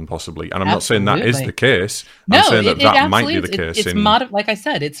should have done, possibly. And I'm not saying that is the case. I'm saying that might be the case. Like I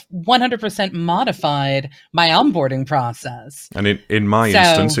said, it's 100% modified my onboarding process. And in my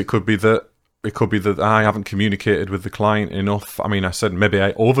instance, it could be that I haven't communicated with the client enough. I mean, I said maybe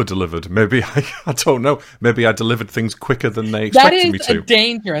I over-delivered. Maybe I don't know. Maybe I delivered things quicker than they expected me to. That is a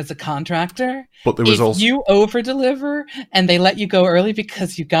danger as a contractor. But there was also you over-deliver and they let you go early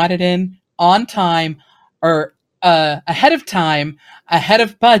because you got it in on time or ahead of time, ahead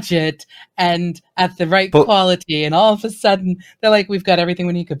of budget, and at the right quality. And all of a sudden, they're like, "We've got everything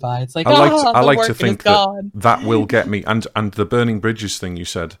we need. Goodbye." It's like, I like to think that will get me. And the burning bridges thing you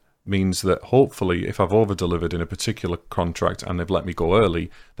said means that hopefully if I've over-delivered in a particular contract and they've let me go early,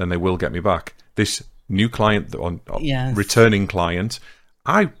 then they will get me back. This new client, returning client,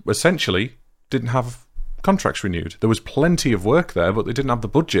 I essentially didn't have contracts renewed. There was plenty of work there, but they didn't have the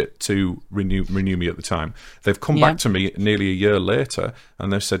budget to renew me at the time. They've come back to me nearly a year later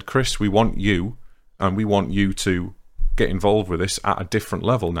and they've said, "Chris, we want you, and we want you to get involved with this at a different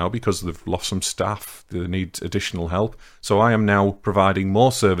level now because they've lost some staff, they need additional help. So I am now providing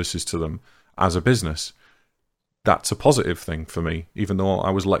more services to them as a business." That's a positive thing for me, even though I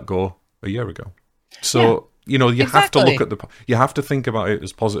was let go a year ago. So, you have to look you have to think about it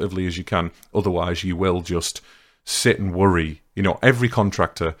as positively as you can. Otherwise, you will just sit and worry. Every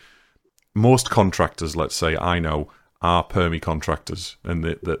contractor, most contractors, let's say, I know, are permie contractors, and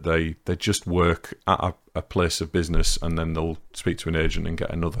that they just work at a place of business, and then they'll speak to an agent and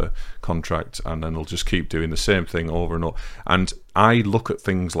get another contract, and then they'll just keep doing the same thing over and over. And I look at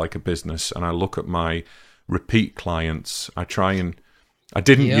things like a business, and I look at my repeat clients. I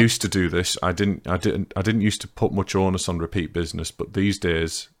didn't used to do this. I didn't used to put much onus on repeat business, but these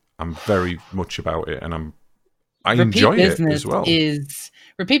days I'm very much about it, and I enjoy it as well.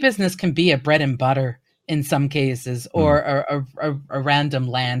 Repeat business can be a bread and butter in some cases, or a random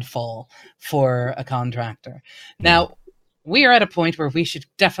landfall for a contractor. Now, we are at a point where we should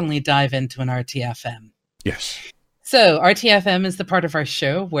definitely dive into an RTFM. Yes. So, RTFM is the part of our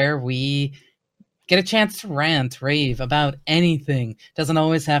show where we get a chance to rant, rave about anything. Doesn't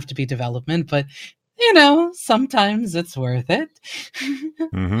always have to be development, but, sometimes it's worth it.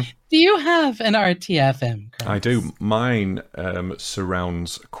 Do you have an RTFM, Chris? I do. Mine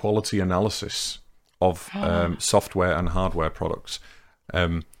surrounds quality analysis of software and hardware products.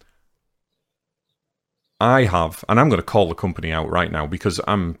 I have, and I'm going to call the company out right now because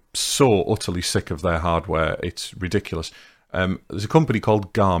I'm so utterly sick of their hardware, it's ridiculous. There's a company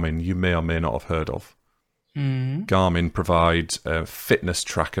called Garmin you may or may not have heard of. Garmin provides fitness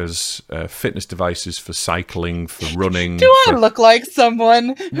trackers, fitness devices for cycling, for running. Do I look like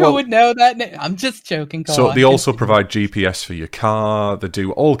someone who would know that name? I'm just joking. They also provide GPS for your car. They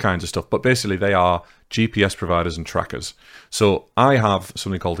do all kinds of stuff, but basically they are GPS providers and trackers. So I have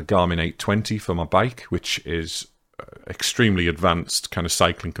something called a Garmin 820 for my bike, which is extremely advanced kind of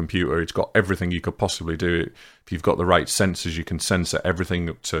cycling computer. It's got everything you could possibly do. If you've got the right sensors, you can sensor everything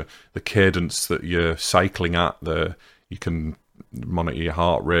up to the cadence that you're cycling at. You can monitor your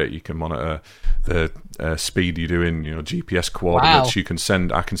heart rate. You can monitor the speed you're doing. GPS coordinates.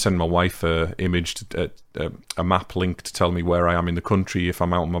 Wow. I can send my wife a image, a map link to tell me where I am in the country if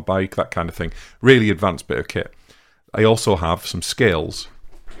I'm out on my bike. That kind of thing. Really advanced bit of kit. I also have some scales,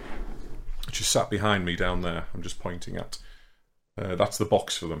 which is sat behind me down there. I'm just pointing at. That's the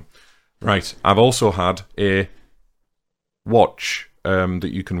box for them. Right. I've also had a watch that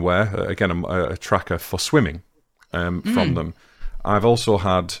you can wear. Again, a tracker for swimming from them. I've also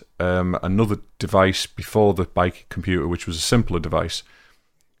had another device before the bike computer, which was a simpler device.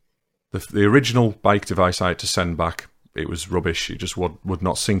 The original bike device I had to send back. It was rubbish. It just would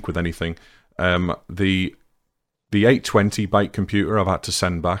not sync with anything. The 820 bike computer I've had to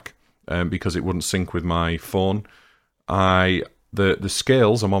send back because it wouldn't sync with my phone. The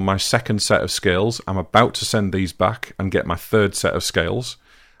scales, I'm on my second set of scales. I'm about to send these back and get my third set of scales.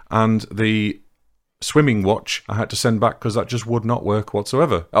 And the swimming watch I had to send back because that just would not work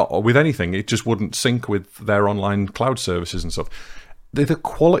whatsoever. Or with anything, it just wouldn't sync with their online cloud services and stuff. The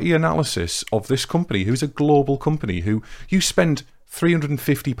quality analysis of this company, who's a global company, who you spend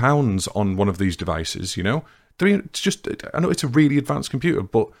 £350 on one of these devices, you know? It's just, I know it's a really advanced computer,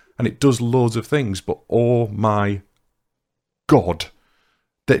 and it does loads of things, but oh my God,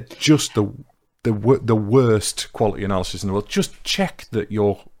 that just the worst quality analysis in the world. Just check that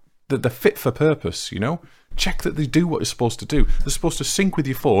they're fit for purpose, you know? Check that they do what it's supposed to do. They're supposed to sync with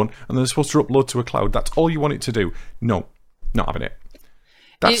your phone, and they're supposed to upload to a cloud. That's all you want it to do. No, not having it.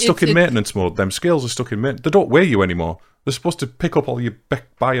 That's stuck in maintenance mode. Them scales are stuck in maintenance. They don't weigh you anymore. They're supposed to pick up all your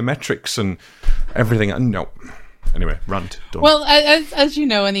biometrics and everything. No. Anyway, rant. Done. Well, as you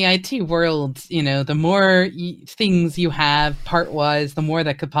know, in the IT world, you know, the more things you have part-wise, the more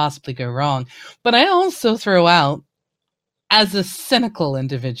that could possibly go wrong. But I also throw out, as a cynical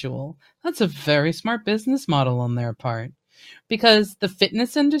individual, that's a very smart business model on their part. Because the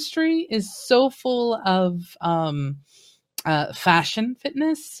fitness industry is so full of fashion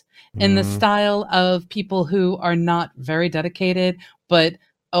fitness in the style of people who are not very dedicated, but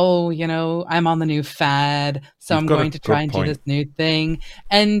you know, I'm on the new fad, so I'm going to try and do this new thing.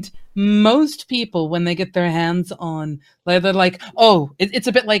 And most people, when they get their hands on, they're like, it's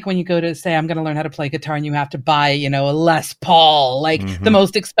a bit like when you go to say, I'm going to learn how to play guitar, and you have to buy, you know, a Les Paul, like the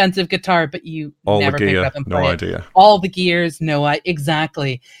most expensive guitar, but you never pick it up and play it. All the gears,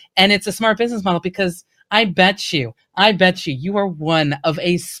 exactly. And it's a smart business model because I bet you you are one of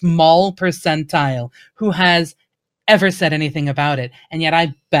a small percentile who has ever said anything about it, and yet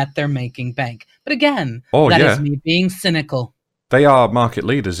I bet they're making bank. But again, that is me being cynical. They are market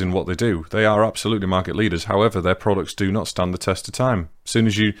leaders in what they do. They are absolutely market leaders. However, their products do not stand the test of time. As soon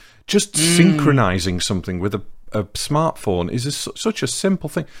as you just synchronizing something with a smartphone is such a simple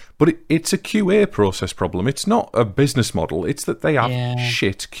thing, but it's a QA process problem. It's not a business model. It's that they have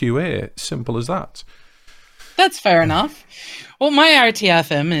shit QA. Simple as that. That's fair enough. Well, my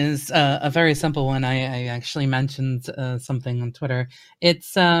RTFM is a very simple one. I actually mentioned something on Twitter.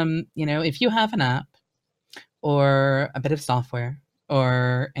 It's, you know, if you have an app or a bit of software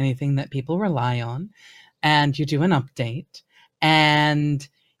or anything that people rely on, and you do an update and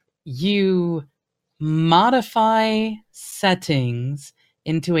you modify settings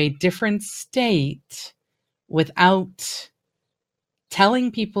into a different state without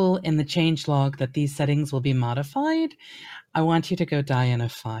telling people in the changelog that these settings will be modified, I want you to go die in a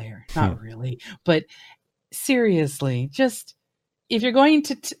fire. Not really, but seriously, just if you're going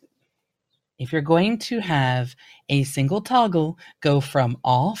to have a single toggle go from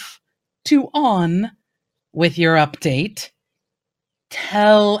off to on with your update,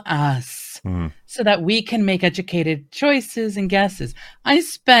 tell us so that we can make educated choices and guesses. I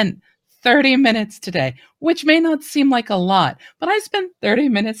spent 30 minutes today, which may not seem like a lot, but I spent 30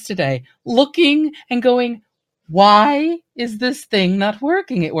 minutes today looking and going, why is this thing not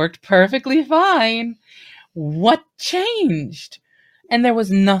working? It worked perfectly fine. What changed? And there was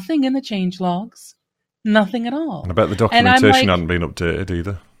nothing in the change logs, nothing at all. And I bet the documentation hadn't been updated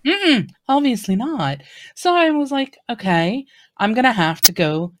either. Obviously not. So I was like, okay, I'm going to have to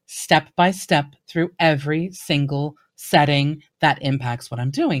go step by step through every single setting that impacts what I'm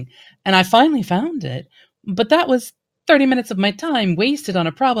doing. And I finally found it, but that was 30 minutes of my time wasted on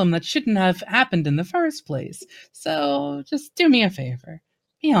a problem that shouldn't have happened in the first place. So just do me a favor.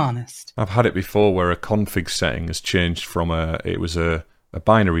 Be honest. I've had it before where a config setting has changed from it was a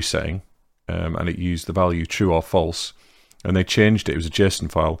binary setting, and it used the value true or false, and they changed it. It was a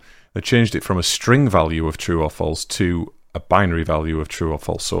JSON file. They changed it from a string value of true or false to a binary value of true or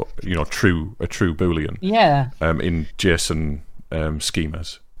false, so you know, a true Boolean. Yeah. In JSON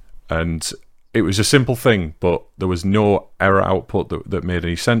schemas, and it was a simple thing, but there was no error output that made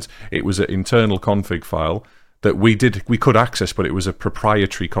any sense. It was an internal config file that we could access, but it was a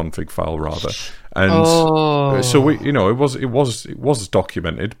proprietary config file rather, and so we, you know, it was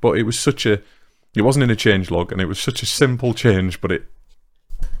documented, but it wasn't in a change log, and it was such a simple change, but it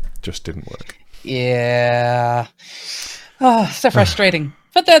just didn't work. Yeah. Oh, so frustrating.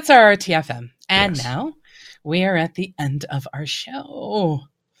 But that's our RTFM. And now we are at the end of our show.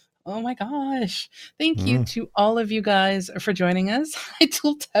 Oh my gosh. Thank you to all of you guys for joining us. Hi,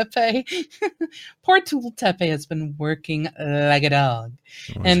 Tultepe. Poor Tultepe has been working like a dog.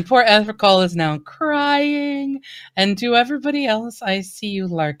 And poor Evercall is now crying. And to everybody else, I see you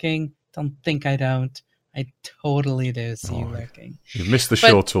lurking. Don't think I don't. I totally do see you lurking. You've missed the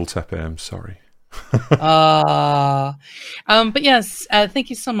show, Tultepe. I'm sorry. But yes, thank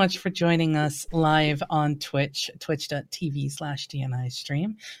you so much for joining us live on Twitch, twitch.tv/DNI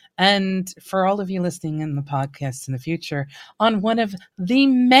stream. And for all of you listening in the podcast in the future on one of the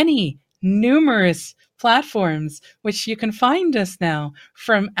many numerous platforms, which you can find us now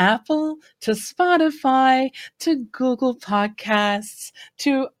from Apple to Spotify to Google Podcasts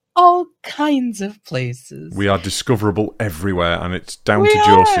to all kinds of places. We are discoverable everywhere, and it's down to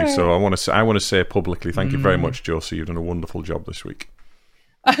Josie. So I want to say publicly, thank you very much, Josie. You've done a wonderful job this week.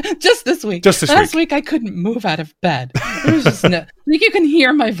 Just this week. Last week I couldn't move out of bed. It was just you can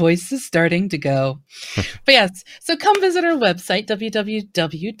hear my voice is starting to go. But yes, so come visit our website,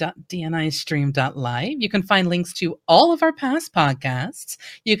 www.dnistream.live. You can find links to all of our past podcasts.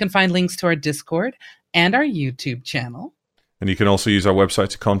 You can find links to our Discord and our YouTube channel. And you can also use our website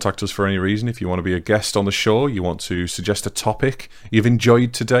to contact us for any reason. If you want to be a guest on the show, you want to suggest a topic you've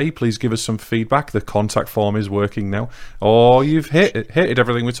enjoyed today, please give us some feedback. The contact form is working now. Or you've hated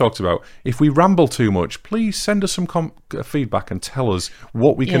everything we talked about. If we ramble too much, please send us some feedback and tell us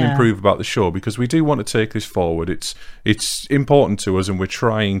what we can improve about the show, because we do want to take this forward. It's important to us, and we're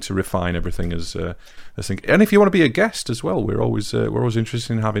trying to refine everything as think. And if you want to be a guest as well, we're always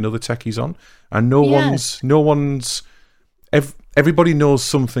interested in having other techies on. And no one's everybody knows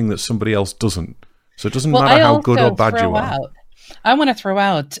something that somebody else doesn't. So it doesn't matter how good or bad you are. I want to throw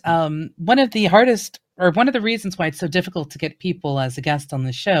out one of the hardest, or one of the reasons why it's so difficult to get people as a guest on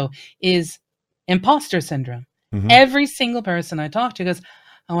the show is imposter syndrome. Mm-hmm. Every single person I talk to goes,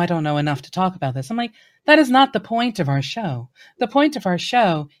 "Oh, I don't know enough to talk about this." I'm like, that is not the point of our show. The point of our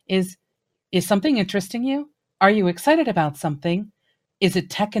show is something interesting you? Are you excited about something? Is it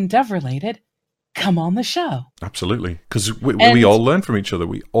tech and dev related? Come on the show. Absolutely, because we all learn from each other.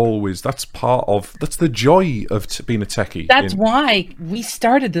 That's the joy of being a techie. That's why we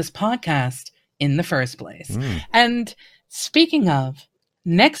started this podcast in the first place. And speaking of,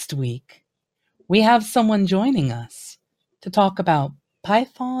 next week we have someone joining us to talk about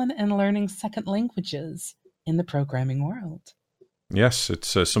Python and learning second languages in the programming world. Yes,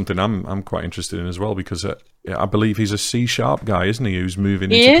 it's something I'm quite interested in as well, because I believe he's a C# guy, isn't he, who's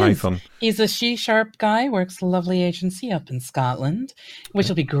moving into Python? He's a C# guy, works a lovely agency up in Scotland, which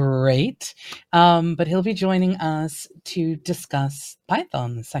will be great. But he'll be joining us to discuss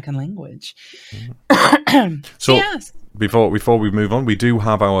Python, the second language. So yes. Before we move on, we do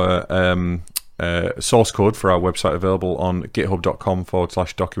have our source code for our website available on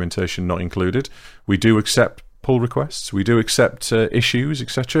github.com/documentation not included. We do accept pull requests, we do accept issues,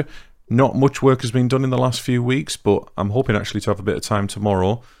 etc. Not much work has been done in the last few weeks, but I'm hoping actually to have a bit of time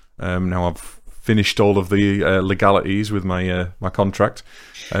tomorrow. Now I've finished all of the legalities with my contract.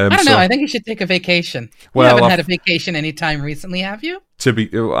 I don't know. I think you should take a vacation. You haven't had a vacation any time recently, have you?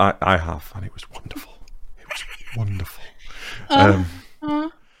 I have, and it was wonderful. It was wonderful.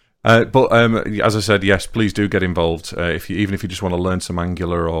 But as I said, yes, please do get involved. Even if you just want to learn some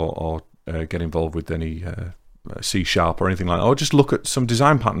Angular or get involved with any C# or anything like that, or just look at some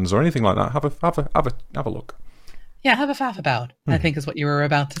design patterns or anything like that. Have a look. Yeah, have a faff about. I think is what you were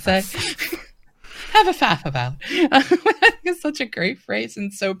about to say. Have a faff about. I think it's such a great phrase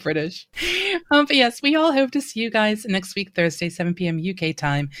and so British. But yes, we all hope to see you guys next week, Thursday, 7 p.m. UK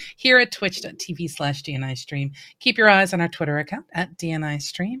time, here at twitch.tv/DNIstream. Keep your eyes on our Twitter account at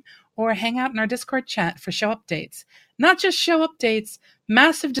DNIstream, or hang out in our Discord chat for show updates. Not just show updates,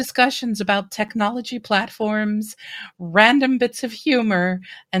 massive discussions about technology platforms, random bits of humor,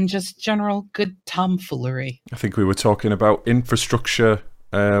 and just general good tomfoolery. I think we were talking about infrastructure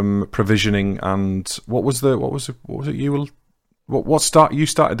provisioning, and you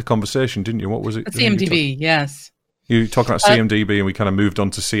started the conversation, didn't you? What was it? CMDB, yes. You were talking about CMDB, and we kind of moved on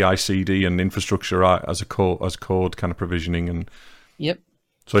to CI/CD and infrastructure as code kind of provisioning, and yep.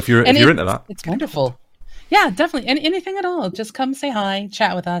 So if you're into that, it's wonderful. Yeah, definitely. And anything at all, just come say hi,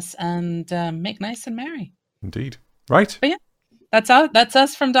 chat with us, and make nice and merry. Indeed. Right. But yeah, that's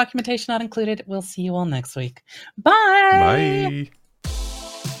us from Documentation Not Included. We'll see you all next week. Bye. Bye.